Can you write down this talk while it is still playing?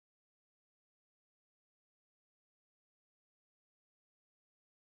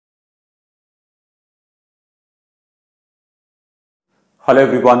Hello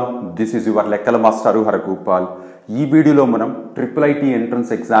everyone, this is your Lekkala Master RGUKT. ఈ వీడియోలో మనం IIIT Entrance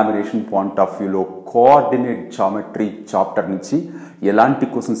examination point of వ్యూలో coordinate geometry chapter నుంచి ఎలాంటి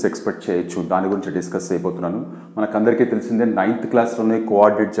క్వశ్చన్స్ ఎక్స్పెక్ట్ చేయొచ్చు దాని గురించి డిస్కస్ చేయబోతున్నాను. మనకందరికీ తెలిసిందే 9th క్లాస్లోనే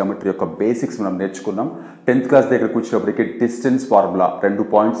కోఆర్డినేట్ జామెట్రీ యొక్క బేసిక్స్ మనం నేర్చుకున్నాం. 10th క్లాస్ దగ్గరకు వచ్చేటప్పటికి distance formula 2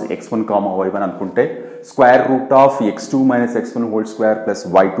 points x1, y1 అనుకుంటే square root of x2 minus x1 whole square plus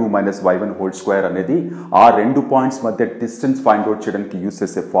y2 minus y1 whole square అనేది ఆ 2 పాయింట్స్ మధ్య డిస్టెన్స్ ఫైండ్ అవుట్ చేయడానికి యూజ్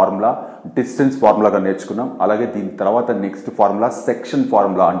చేసే ఫార్ములా డిస్టెన్స్ ఫార్ములాగా నేర్చుకున్నాం. అలాగే దీని తర్వాత నెక్స్ట్ ఫార్ములా సెక్షన్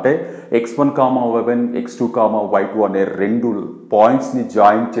ఫార్ములా అంటే x1, y1, x2, y2 అనే రెండు పాయింట్స్ ని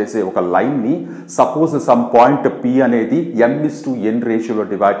జాయిన్ చేసే ఒక లైన్ ని సపోజ్ సమ్ పాయింట్ p అనేది m:n రేషియోలో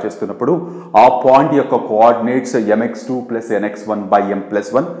డివైడ్ చేస్తున్నప్పుడు ఆ పాయింట్ యొక్క coordinates mx2 plus nx1 by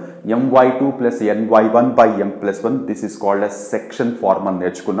m+1 my2 plus ny1 by m+1 this is called as section formula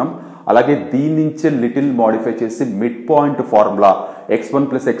నేర్చుకున్నాం. అలాగే దీని నుంచి లిటిల్ మోడిఫై చేసి mid point formula x1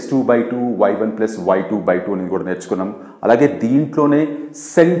 plus x2 by 2 y1 plus y2 by 2 అని కూడా నేర్చుకున్నాం. అలాగే దీంట్లోనే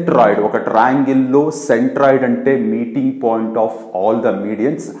సెంట్రాయిడ్ ఒక ట్రయాంగిల్లో సెంట్రాయిడ్ అంటే meeting point of all the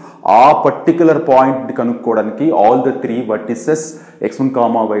medians ఆ పర్టికులర్ పాయింట్ కనుక్కోవడానికి all the 3 vertices x1,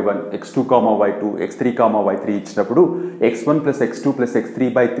 y1, x2, y2, x3, y3 ఇచ్చినప్పుడు x1 plus x2 plus x3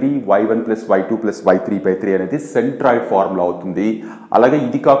 by 3 y1 plus y2 plus y3 by 3 అనేది centroid formula అవుతుంది. అలాగే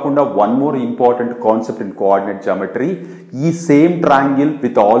ఇది కాకుండా one more important concept in coordinate geometry ఈ same triangle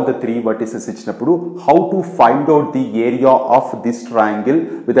with all the 3 vertices ఇచ్చినప్పుడు how to find out the area of this triangle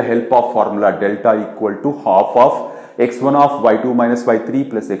with the help of formula delta equal to half of x1 of y2 minus y3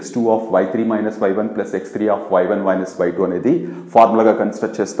 plus x2 of y3 minus y1 plus x3 of y1 minus y2 అనేది ఫార్ములాగా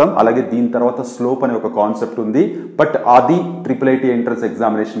construct చేస్తాం. అలాగే దీని తర్వాత slope అనే ఒక concept ఉంది, but అది IIIT entrance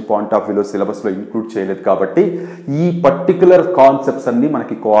examination point of వ్యూలో సిలబస్ లో ఇంక్లూడ్ చేయలేదు కాబట్టి ఈ పర్టికులర్ కాన్సెప్ట్స్ అన్ని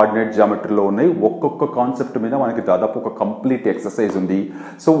మనకి కోఆర్డినేట్ జామెట్రీలో ఉన్నాయి. ఒక్కొక్క కాన్సెప్ట్ మీద మనకి దాదాపు ఒక కంప్లీట్ ఎక్సర్సైజ్ ఉంది.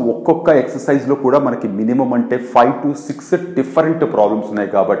 సో ఒక్కొక్క ఎక్సర్సైజ్ లో కూడా మనకి మినిమం అంటే 5 to 6 డిఫరెంట్ ప్రాబ్లమ్స్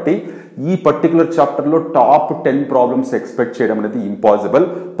ఉన్నాయి కాబట్టి ఈ పర్టికులర్ చాప్టర్ లో టాప్ 10 ప్రాబ్లమ్స్ ఎక్స్పెక్ట్ చేయడం అనేది ఇంపాసిబుల్.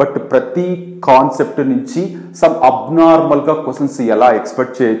 బట్ ప్రతి కాన్సెప్ట్ నుంచి సమ్ అబ్నార్మల్ గా క్వశ్చన్స్ ఎలా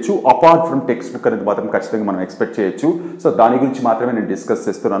ఎక్స్పెక్ట్ చేయొచ్చు అపార్ట్ ఫ్రమ్ టెక్స్ట్ బుక్ అనేది మాత్రం ఖచ్చితంగా మనం ఎక్స్పెక్ట్ చేయొచ్చు. సో దాని గురించి మాత్రమే నేను డిస్కస్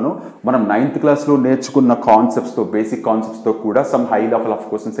చేస్తున్నాను. మనం 9th క్లాస్ లో నేర్చుకున్న కాన్సెప్ట్స్ తో బేసిక్ కాన్సెప్ట్స్ తో కూడా some high level of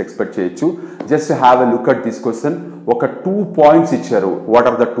questions expect చేయొచ్చు. Just have a look at this question. ఒక 2 పాయింట్స్ ఇచ్చారు. What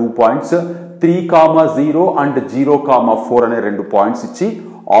are the 2 points? 3,0 and 0,4 అనే 2 పాయింట్స్ ఇచ్చి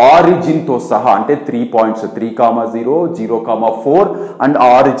ఆరిజిన్ తో సహా అంటే 3 పాయింట్స్ 3,0, 0,4 అండ్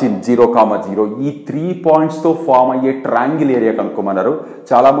ఆరిజిన్ 0,0 ఈ 3 పాయింట్స్ తో ఫామ్ అయ్యే ట్రయాంగిల్ ఏరియా కనుక్కోమన్నారు.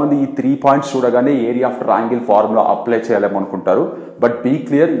 చాలా మంది ఈ 3 పాయింట్స్ చూడగానే area of triangle formula apply చేయాలనుకుంటారు. బట్ బీ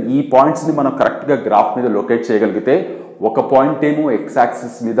క్లియర్, ఈ పాయింట్స్ ని మనం కరెక్ట్ గా గ్రాఫ్ మీద లొకేట్ చేయగలిగితే ఒక పాయింట్ ఏమో x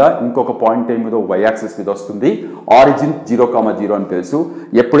యాక్సిస్ మీద ఇంకొక పాయింట్ ఏమో y యాక్సిస్ మీద వస్తుంది. ఆరిజిన్ 0,0 అని తెలుసు.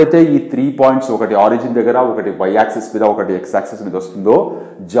 ఎప్పుడైతే ఈ 3 పాయింట్స్ ఒకటి ఆరిజిన్ దగ్గర ఒకటి y యాక్సిస్ మీద ఒకటి x యాక్సిస్ మీద వస్తుందో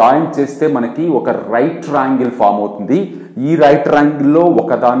జాయిన్ చేస్తే మనకి ఒక రైట్ ట్రయాంగిల్ ఫామ్ అవుతుంది. ఈ రైట్ ట్రయాంగిల్ లో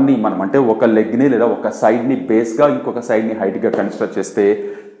ఒకదాన్ని మనం అంటే ఒక లెగ్ ని లేదా ఒక సైడ్ ని బేస్ గా ఇంకొక సైడ్ ని హైట్ గా కన్స్ట్రక్ట్ చేస్తే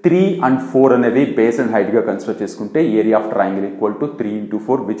 3 and 4 అనేవి బేస్ అండ్ హైట్ గా కన్స్ట్రక్ట్ చేసుకుంటే area of triangle equal to 3 into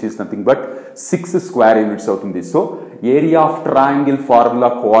 4 which is nothing but 6 square units అవుతుంది. So area of triangle formula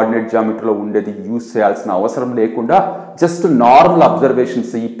coordinate జామెట్రీలో ఉండేది యూజ్ చేయాల్సిన అవసరం లేకుండా జస్ట్ నార్మల్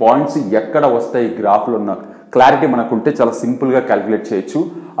అబ్జర్వేషన్స్ ఈ పాయింట్స్ ఎక్కడ వస్తాయి గ్రాఫ్ లో ఉన్న క్లారిటీ మనకుంటే చాలా సింపుల్ గా క్యాలిక్యులేట్ చేయొచ్చు.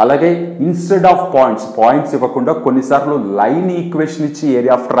 అలాగే ఇన్స్టెడ్ ఆఫ్ పాయింట్స్ ఇవ్వకుండా కొన్నిసార్లు లైన్ ఈక్వేషన్ ఇచ్చి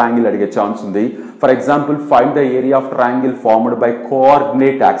ఏరియా ఆఫ్ ట్రయాంగిల్ అడిగే ఛాన్స్ ఉంది. For example find the area of triangle formed by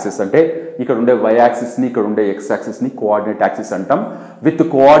coordinate axis అంటే ఇక్కడ ఉండే y యాక్సిస్ ని ఇక్కడ ఉండే x యాక్సిస్ ని కోఆర్డినేట్ యాక్సిస్ అంటాం. With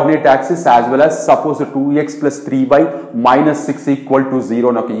coordinate axis as well as suppose 2x plus 3y minus 6 equal to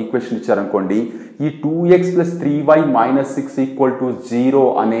 0 నాకు ఈక్వేషన్ ఇచ్చారనుకోండి. ఈ 2x plus 3y minus 6 equal to 0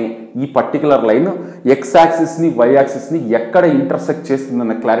 అనే ఈ పర్టికులర్ లైన్ x యాక్సిస్ ని y యాక్సిస్ ని ఎక్కడ ఇంటర్సెక్ట్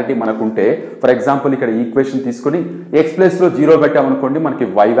చేస్తుందన్న క్లారిటీ మనకుంటే ఫర్ ఎగ్జాంపుల్ ఇక్కడ ఈక్వేషన్ తీసుకొని x ప్లస్ లో 0 పెట్టామనుకోండి మనకి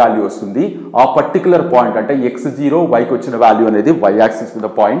y వాల్యూ వస్తుంది. ఆ పర్టికులర్ పాయింట్ అంటే x0 yకి వచ్చిన వాల్యూ అనేది y యాక్సిస్ మీద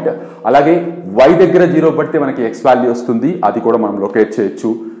పాయింట్. అలాగే y దగ్గర 0 పెడితే మనకి x వాల్యూ వస్తుంది, అది కూడా మనం లొకేట్ చేయొచ్చు.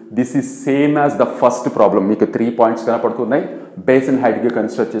 This is same as the first problem. మీకు 3 పాయింట్స్ కనపడుతున్నాయి. బేస్ అండ్ హైట్ గా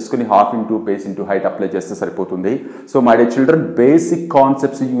కన్స్ట్రక్ట్ చేసుకుని half into base into height apply చేస్తే సరిపోతుంది. So my dear children, basic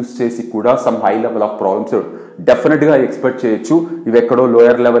concepts use చేసి కూడా some high level of problems definite గా expect చేయొచ్చు. ఇవి ఎక్కడో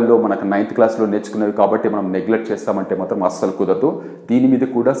లోయర్ లెవెల్లో మనకు 9th క్లాస్ లో నేర్చుకునేవి కాబట్టి మనం నెగ్లెక్ట్ చేస్తామంటే మాత్రం అస్సలు కుదరదు. దీని మీద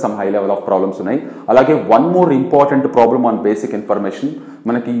కూడా some high level of problems ఉన్నాయి. అలాగే one more important problem on basic information,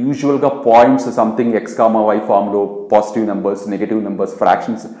 మనకి యూజువల్ గా points something x, y form లో positive numbers negative numbers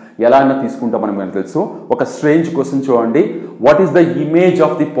fractions ఎలా అయినా తీసుకుంటాం మనకు తెలుసు. ఒక స్ట్రేంజ్ క్వశ్చన్ చూడండి. What is the image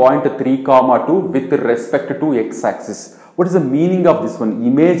of the point 3,2 with respect to x axis? What is the meaning of this one?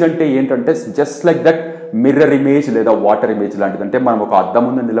 Image అంటే ఏంటంటే just like that mirror image లేదా వాటర్ ఇమేజ్ లాంటిది. అంటే మనం ఒక అద్దం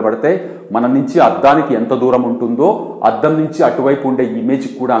ముందు నిలబడితే మన నుంచి అద్దానికి ఎంత దూరం ఉంటుందో అద్దం నుంచి అటువైపు ఉండే ఇమేజ్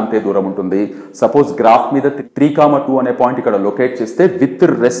కూడా అంతే దూరం ఉంటుంది. సపోజ్ గ్రాఫ్ మీద 3,2 అనే పాయింట్ ఇక్కడ లొకేట్ చేస్తే with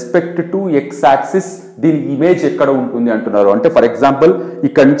respect to X axis దీని ఇమేజ్ ఎక్కడ ఉంటుంది అంటున్నారు. అంటే ఫర్ ఎగ్జాంపుల్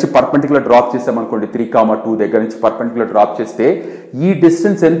ఇక్కడ నుంచి పర్పెండిక్యులర్ డ్రాప్ చేసామనుకోండి, 3,2 దగ్గర నుంచి పర్పెండిక్యులర్ డ్రాప్ చేస్తే ఈ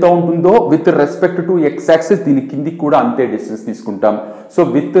డిస్టెన్స్ ఎంత ఉంటుందో with respect to X axis దీని కిందికి కూడా అంతే డిస్టెన్స్ తీసుకుంటాం. So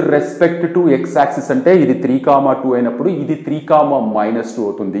with respect to X axis అంటే ఇది 3,2 అయినప్పుడు ఇది 3,-2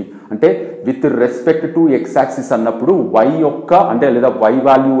 అవుతుంది. అంటే with respect to X axis అన్నప్పుడు y యొక్క అంటే లేదా y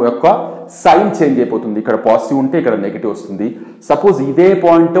వాల్యూ యొక్క సైన్ చేంజ్ అయిపోతుంది. ఇక్కడ పాజిటివ్ ఉంటే ఇక్కడ నెగిటివ్ వస్తుంది. సపోజ్ ఇదే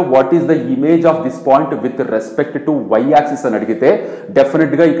point what is the image of this point with respect to y axis అని అడిగితే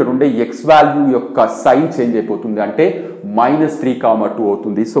డెఫినెట్ గా ఇక్కడ ఉండే ఎక్స్ వాల్యూ యొక్క సైన్ చేంజ్ అయిపోతుంది. అంటే -3,2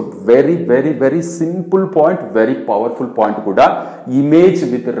 అవుతుంది. So very very very simple point, very powerful point కూడా, image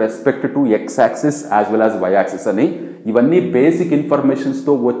with respect to X axis as well as y axis అని. ఇవన్నీ బేసిక్ ఇన్ఫర్మేషన్స్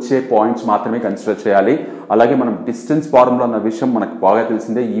తో వచ్చే పాయింట్స్ మాత్రమే కన్సిడర్ చేయాలి. అలాగే మనం డిస్టెన్స్ ఫార్ములా అన్న విషయం మనకు బాగా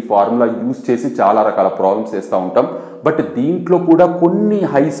తెలిసిందే. ఈ ఫార్ములా యూజ్ చేసి చాలా రకాల ప్రాబ్లమ్స్ చేస్తూ ఉంటాం. బట్ దీంట్లో కూడా కొన్ని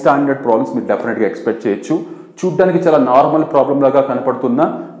హై స్టాండర్డ్ ప్రాబ్లమ్స్ మీరు డెఫినెట్గా ఎక్స్పెక్ట్ చేయొచ్చు. చూడ్డానికి చాలా నార్మల్ ప్రాబ్లం లాగా కనపడుతున్న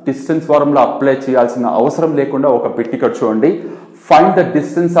డిస్టెన్స్ ఫార్ములా అప్లై చేయాల్సిన అవసరం లేకుండా ఒక బిట్ ఇక్కడ చూడండి. Find the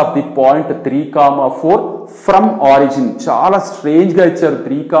distance of the point 3,4 from origin. చాలా స్ట్రేంజ్ గా ఇచ్చారు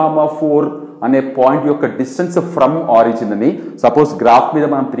 3,4 అనే పాయింట్ యొక్క డిస్టెన్స్ ఫ్రమ్ ఆరిజిన్ అని. సపోజ్ గ్రాఫ్ మీద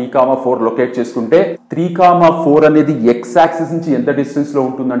మనం 3,4 లొకేట్ చేసుకుంటే 3,4 అనేది ఎక్స్ యాక్సిస్ నుంచి ఎంత డిస్టెన్స్ లో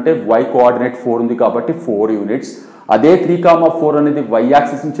ఉంటుందంటే y కోఆర్డినేట్ 4 ఉంది కాబట్టి 4 యూనిట్స్. అదే 3,4 అనేది y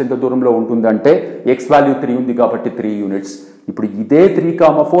యాక్సిస్ నుంచి ఎంత దూరంలో ఉంటుందంటే x వాల్యూ 3 ఉంది కాబట్టి 3 యూనిట్స్. ఇప్పుడు ఇదే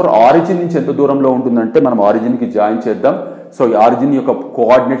 3,4 ఆరిజిన్ నుంచి ఎంత దూరంలో ఉంటుందంటే మనం ఆరిజిన్ కి జాయిన్ చేద్దాం. సో ఈ ఆరిజిన్ యొక్క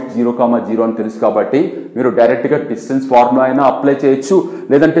కోఆర్డినేట్ 0,0 అని తెలుసు కాబట్టి మీరు డైరెక్ట్ గా డిస్టెన్స్ ఫార్ములా అయినా అప్లై చేయొచ్చు,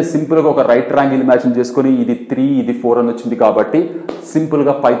 లేదంటే సింపుల్ గా ఒక రైట్ ట్రయాంగిల్ ఇమాజిన్ చేసుకుని ఇది 3 ఇది 4 అని వచ్చింది కాబట్టి సింపుల్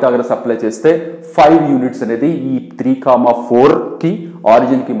గా పైథాగరస్ అప్లై చేస్తే 5 యూనిట్స్ అనేది ఈ 3,4 కి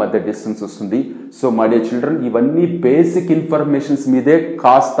ఆరిజిన్ కి మధ్య డిస్టెన్స్ వస్తుంది. సో మై డియర్ చిల్డ్రన్, ఇవన్నీ బేసిక్ ఇన్ఫర్మేషన్స్ మీదే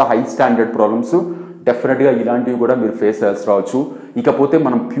కాస్త హై స్టాండర్డ్ ప్రాబ్లమ్స్. డెఫినెట్ గా ఇలాంటివి కూడా మీరు ఫేస్ చేయాల్సి రావచ్చు. ఇకపోతే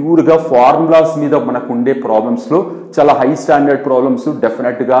మనం ప్యూర్ గా ఫార్ములాస్ మీద మనకు ఉండే ప్రాబ్లమ్స్ లో చాలా హై స్టాండర్డ్ ప్రాబ్లమ్స్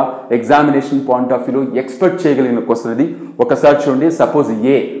డెఫినెట్ గా ఎగ్జామినేషన్ పాయింట్ ఆఫ్ వ్యూలో ఎక్స్పెక్ట్ చేయగలిగిన క్వశ్చన్ ఇది. ఒకసారి చూడండి, suppose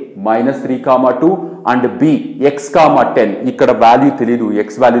A -3,2 and B x,10. ఇక్కడ వాల్యూ తెలియదు, x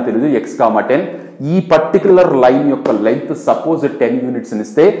వాల్యూ తెలియదు, x,10. ఈ పర్టికులర్ లైన్ యొక్క లెంగ్త్ సపోజ్ 10 యూనిట్స్ అని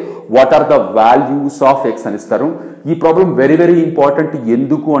ఇస్తే what are the values of x అని ఇస్తారు. ఈ ప్రాబ్లం వెరీ వెరీ ఇంపార్టెంట్.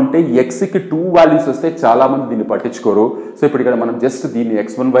 ఎందుకు అంటే x కి 2 వాల్యూస్ వస్తే చాలా మంది దీన్ని పట్టించుకోరు. సో ఇప్పుడు ఇక్కడ మనం జస్ట్ దీన్ని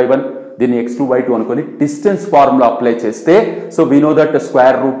x1y1 దీన్ని x2y2 అనుకొని డిస్టెన్స్ ఫార్ములా అప్లై చేస్తే so we know that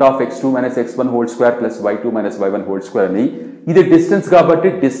square root of x2 - x1 whole square plus y2 - y1 whole square అని. ఇది డిస్టెన్స్ కాబట్టి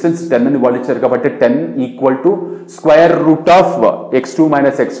డిస్టెన్స్ 10 అని వాళ్ళు ఇచ్చారు కాబట్టి 10 equal to square root of x2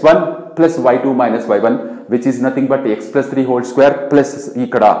 - x1 plus y2 - y1 which is nothing but x + 3 whole square plus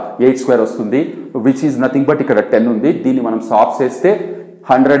ఇక్కడ 8 square వస్తుంది, which is nothing but ఇక్కడ 10 ఉంది. దీన్ని మనం సాల్వ్ చేస్తే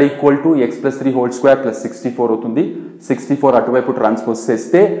 100 equal to x + 3 whole square plus 64 అవుతుంది. 64 అటువైపు ట్రాన్స్పోజ్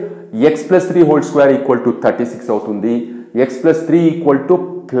చేస్తే x + 3 whole square equal to 36 అవుతుంది. x + 3 ఈక్వల్ టు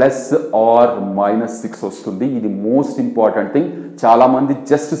 +or-6 వస్తుంది. ఇది మోస్ట్ ఇంపార్టెంట్ థింగ్. చాలా మంది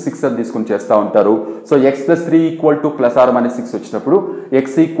జస్ట్ 6 అని తీసుకుని చేస్తూ ఉంటారు. So x + 3 equal to +or-6 వచ్చినప్పుడు x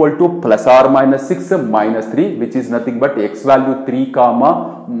equal to +or-6 -3 which is nothing but x value 3,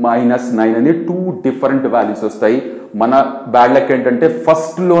 -9 అని 2 డిఫరెంట్ వాల్యూస్ వస్తాయి. మన బ్యాడ్ లక్ ఏంటంటే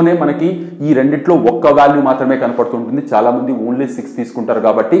ఫస్ట్ లోనే మనకి ఈ రెండిట్లో ఒక్క వాల్యూ మాత్రమే కనపడుతుంటుంది. చాలా మంది ఓన్లీ 6 తీసుకుంటారు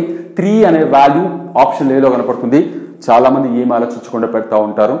కాబట్టి 3 అనే వాల్యూ ఆప్షన్ ఏలో కనపడుతుంది. చాలా మంది ఏం ఆలోచించకుండా పెడతా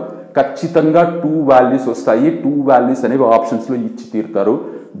ఉంటారు. ఖచ్చితంగా 2 వాల్యూస్ వస్తాయి. 2 వాల్యూస్ అనేవి ఆప్షన్స్ లో ఇచ్చి తీరుతారు.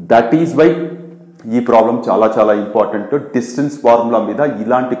 దట్ ఈస్ వై ఈ ప్రాబ్లం చాలా చాలా ఇంపార్టెంట్. డిస్టెన్స్ ఫార్ములా మీద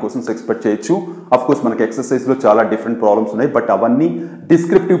ఇలాంటి క్వశ్చన్స్ ఎక్స్పెక్ట్ చేయొచ్చు. అఫ్ కోర్స్ మనకి ఎక్సర్సైజ్ లో చాలా డిఫరెంట్ ప్రాబ్లమ్స్ ఉన్నాయి, బట్ అవన్నీ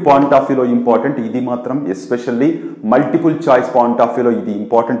డిస్క్రిప్టివ్ పాయింట్ ఆఫ్ వ్యూలో ఇంపార్టెంట్. ఇది మాత్రం especially multiple choice point of వ్యూలో ఇది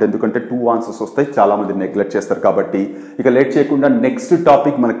ఇంపార్టెంట్. ఎందుకంటే 2 ఆన్సర్స్ వస్తాయి, చాలా మంది నెగ్లెక్ట్ చేస్తారు కాబట్టి. ఇక లేట్ చేయకుండా నెక్స్ట్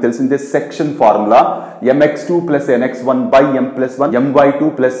టాపిక్ మనకు తెలిసిందే section formula. mx2 + nx1/m+1 my2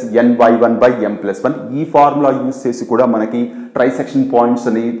 + ny1/m+1. ఈ ఫార్ములా యూజ్ చేసి కూడా మనకి ట్రైసెక్షన్ పాయింట్స్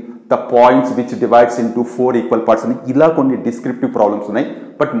అని the points which divides into 4 equal parts అని ఇలా కొన్ని డిస్క్రిప్టివ్ ప్రాబ్లమ్స్ ఉన్నాయి.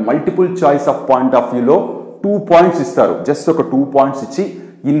 But multiple choice of point of వ్యూలో 2 పాయింట్స్ ఇస్తారు. జస్ట్ ఒక 2 పాయింట్స్ ఇచ్చి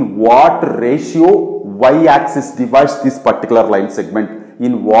in what ratio y axis divides this particular line segment,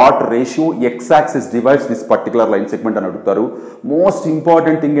 in what ratio X axis divides this particular line segment అని అడుగుతారు. Most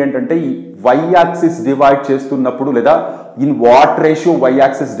important thing ఏంటంటే ఈ why axis divide చేస్తున్నప్పుడు లేదా in what ratio why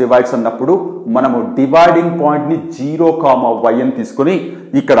axis divides అన్నప్పుడు మనము dividing point ని 0,y అని తీసుకుని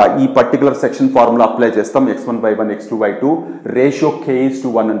ఇక్కడ ఈ పర్టికులర్ సెక్షన్ ఫార్ములా అప్లై చేస్తాం. x1y1 x2y2 రేషియో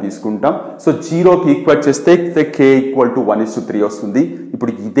k:1 అని తీసుకుంటాం. సో 0కి ఈక్వల్ చేస్తే k=1:3 వస్తుంది.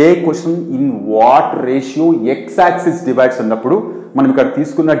 ఇప్పుడు ఇదే question in what ratio X axis divides అన్నప్పుడు మనం ఇక్కడ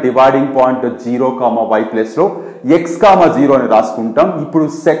తీసుకున్న డివైడింగ్ పాయింట్ 0,y ప్లేస్ లో x,0 అని రాసుకుంటాం. ఇప్పుడు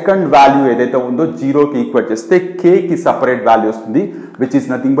సెకండ్ వాల్యూ ఏదైతే ఉందో 0కి ఈక్వల్ చేస్తే k కి సపరేట్ వాల్యూ వస్తుంది, which is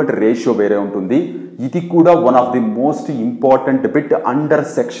nothing but ratio వేరే ఉంటుంది. ఇది కూడా one of the most important bit under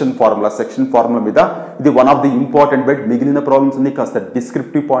section formula మీద ఇది one of the important bit. మిగిలిన ప్రాబ్లమ్స్ అన్ని కాస్త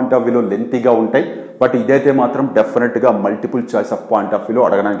డిస్క్రిప్టివ్ పాయింట్ ఆఫ్ వ్యూలో లెంతీగా ఉంటాయి, బట్ ఇదైతే మాత్రం డెఫినెట్ గా multiple choice of point of వ్యూలో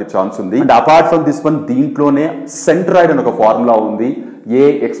అడగడానికి ఛాన్స్ ఉంది. And apart from this one దీంట్లోనే సెంట్రాయిడ్ అని ఒక ఫార్ములా ఉంది. ఏ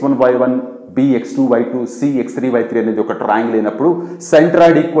x1y1 b x2y2 c x3y3 అనేది ఒక ట్రయాంగిల్ అయినప్పుడు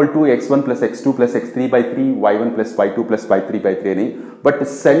centroid equal to x1 plus x2 plus x3/3 y1 plus y2 plus y3/3 అని. బట్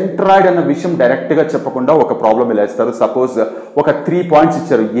సెంట్రాయిడ్ అన్న విషయం డైరెక్ట్ గా చెప్పకుండా ఒక ప్రాబ్లం ఇలా ఇస్తారు. సపోజ్ ఒక 3 పాయింట్స్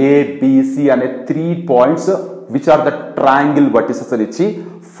ఇచ్చారు, a b c అనే 3 points which are the triangle vertices అని ఇచ్చి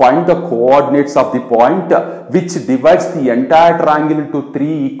find the coordinates of the point which divides the entire triangle into 3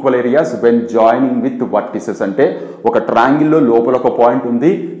 equal areas when joining with vertices. అంటే ఒక ట్రయాంగిల్ లో లోపల ఒక పాయింట్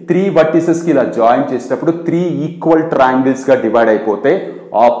ఉంది, 3 vertices కి ఇలా జాయిన్ చేసేటప్పుడు 3 ఈక్వల్ ట్రయాంగిల్స్ గా డివైడ్ అయిపోతే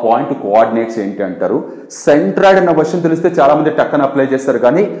ఆ పాయింట్ కోఆర్డినేట్స్ ఏంటి అంటారు. సెంట్రాయిడ్ అన్న విషయం తెలిస్తే చాలా మంది టక్కన అప్లై చేస్తారు,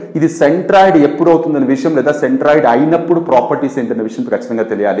 కానీ ఇది సెంట్రాయిడ్ ఎప్పుడు అవుతుందనే విషయం లేదా సెంట్రాయిడ్ అయినప్పుడు ప్రాపర్టీస్ ఏంటనే విషయం ఖచ్చితంగా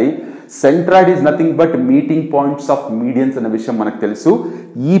తెలియాలి. Centroid is nothing but meeting points of medians అనే విషయం మనకు తెలుసు.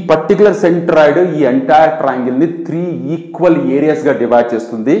 ఈ పర్టికులర్ సెంట్రాయిడ్ ఈ ఎంటైర్ ట్రయాంగిల్ ని 3 ఈక్వల్ ఏరియాస్ గా డివైడ్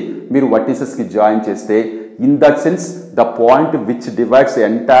చేస్తుంది మీరు వర్టిసెస్ కి జాయిన్ చేస్తే. In that sense, the point which divides the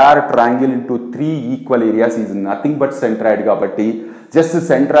entire triangle into 3 equal areas is nothing but centroid kabatti just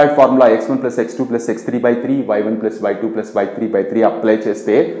centroid formula x1 plus x2 plus x3/3 y1 plus y2 plus y3/3 apply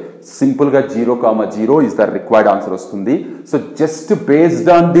cheste simple ga 0,0 is the required answer vastundi. So just based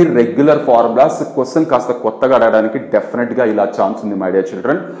on the regular formulas question kasta kottaga adadaniki definitely ga ila chance undi my dear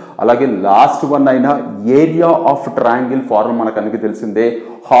children. Alage last one aina area of triangle formula manakaniki telisinde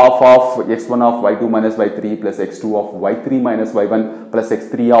half of x1 of y2 minus y3 plus x2 of y3 minus y1 plus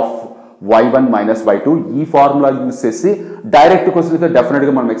x3 of y1 minus y2 ఈ formula use చేసి direct question అయితే definite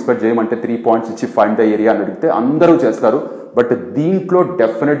గా మనం expect చేయమంటే 3 points ఇచ్చి find the area అని అడిగితే అందరూ చేస్తారు. బట్ దీంట్లో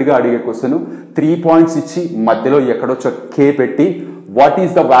డెఫినెట్ గా అడిగే క్వశ్చన్ 3 పాయింట్స్ ఇచ్చి మధ్యలో ఎక్కడొచ్చో k పెట్టి what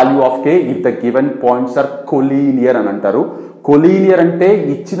is the value of k if the given points are collinear అని అంటారు. కొలీనియర్ అంటే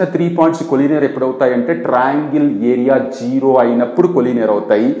ఇచ్చిన 3 పాయింట్స్ కొలీనియర్ ఎప్పుడు అవుతాయి అంటే ట్రయాంగిల్ ఏరియా 0 అయినప్పుడు కొలీనియర్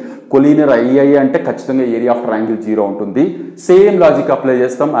అవుతాయి. కొలీనియర్ అయ్యాయి అంటే ఖచ్చితంగా ఏరియా ఆఫ్ ట్రయాంగిల్ 0 ఉంటుంది. సేమ్ లాజిక్ అప్లై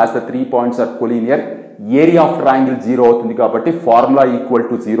చేస్తాం. As the 3 points are collinear area of triangle 0 అవుతుంది కాబట్టి ఫార్ములా ఈక్వల్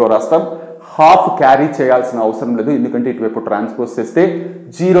టు 0 రాస్తాం. హాఫ్ క్యారీ చేయాల్సిన అవసరం లేదు, ఎందుకంటే ఇటువైపు ట్రాన్స్పోజ్ చేస్తే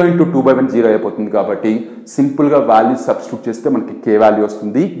 0 × 2/1 0 అయిపోతుంది కాబట్టి సింపుల్ గా వాల్యూ సబ్స్టిట్యూట్ చేస్తే మనకి k వాల్యూ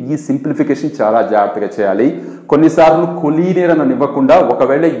వస్తుంది. ఈ సింప్లిఫికేషన్ చాలా జాగ్రత్తగా చేయాలి. కొన్నిసార్లు కొలీనియర్ అని ఇవ్వకుండా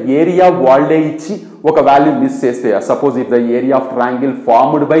ఒకవేళ ఏరియా వాళ్ళే ఇచ్చి ఒక వాల్యూ మిస్ చేస్తే suppose if the area of triangle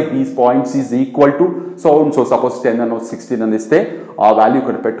formed by these points is equal to so suppose 10 అని 16 అని ఇస్తే ఆ వాల్యూ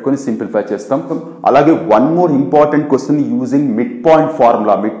ఇక్కడ పెట్టుకొని సింప్లిఫై చేస్తాం. అలాగే one more important question using mid point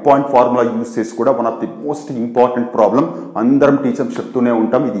formula use చేసి కూడా one of the most important problem అందరం టీచర్స్ చెప్తూనే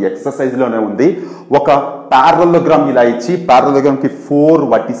ఉంటాం. ఇది ఎక్సర్సైజ్ లోనే ఉంది. ఒక పారలోగ్రామ్ ఇలా ఇచ్చి పారలోగ్రామ్ కి 4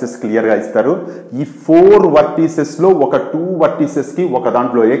 వర్టిసెస్ క్లియర్ గా ఇస్తారు. ఈ 4 వర్టిసెస్ లో ఒక 2 వర్టిసెస్ కి ఒక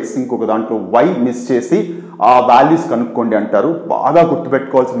దాంట్లో x ఇంకొక దాంట్లో y మిస్ చేసి ఆ వాల్యూస్ కనుక్కోండి అంటారు. బాగా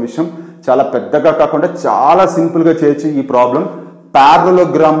గుర్తుపెట్టుకోవాల్సిన విషయం, చాలా పెద్దగా కాకుండా చాలా సింపుల్ గా చేయొచ్చు ఈ ప్రాబ్లం.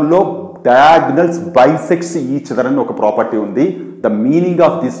 పారలోగ్రామ్ లో డయాగ్నల్స్ బైసెక్ట్స్ ఈచ్ అదర్ అని ఒక ప్రాపర్టీ ఉంది. The meaning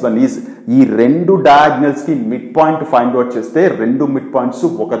of this one is ఈ 2 డయాగ్నల్స్ కి మిడ్ పాయింట్ ఫైండ్ అవుట్ చేస్తే 2 మిడ్ పాయింట్స్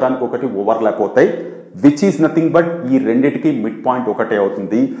ఒకదానికొకటి ఓవర్లాప్ అవుతాయి, విచ్ ఈస్ నథింగ్ బట్ ఈ రెండిటికి మిడ్ పాయింట్ ఒకటే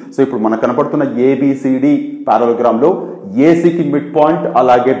అవుతుంది. సో ఇప్పుడు మనకు కనపడుతున్న ఏబిసిడి పారలోగ్రామ్ లో ఏసీకి మిడ్ పాయింట్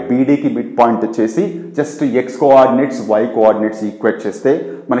అలాగే బీడీకి మిడ్ పాయింట్ వచ్చేసి just X coordinates y coordinates equate చేస్తే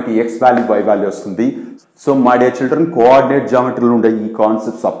మనకి ఎక్స్ వాల్యూ వై వాల్యూ వస్తుంది. So my dear children, coordinate జామెట్రీలో ఉండే ఈ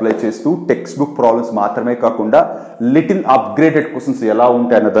కాన్సెప్ట్స్ అప్లై చేస్తూ టెక్స్ట్ బుక్ ప్రాబ్లమ్స్ మాత్రమే కాకుండా లిటిల్ అప్గ్రేడెడ్ క్వశ్చన్స్ ఎలా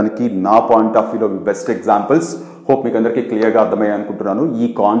ఉంటాయి అన్న దానికి నా పాయింట్ ఆఫ్ వ్యూలో బెస్ట్ ఎగ్జాంపుల్స్. హోప్ మీకు అందరికీ క్లియర్గా అర్థమయ్యాయి అనుకుంటున్నాను. ఈ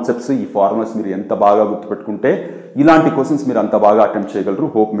కాన్సెప్ట్స్ ఈ ఫార్ములాస్ మీరు ఎంత బాగా గుర్తుపెట్టుకుంటే ఇలాంటి క్వశ్చన్స్ మీరు అంత బాగా అటెంప్ట్ చేయగలరు.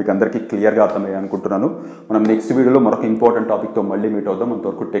 హోప్ మీకు అందరికీ క్లియర్గా అర్థమయ్యాయి అనుకుంటున్నాను. మనం నెక్స్ట్ వీడియోలో మరొక ఇంపార్టెంట్ టాపిక్తో మళ్ళీ మీట్ అవుదాం.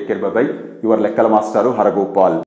 అంతవరకు take care, by by. Your లెక్కల మాస్టారు హరగోపాల్.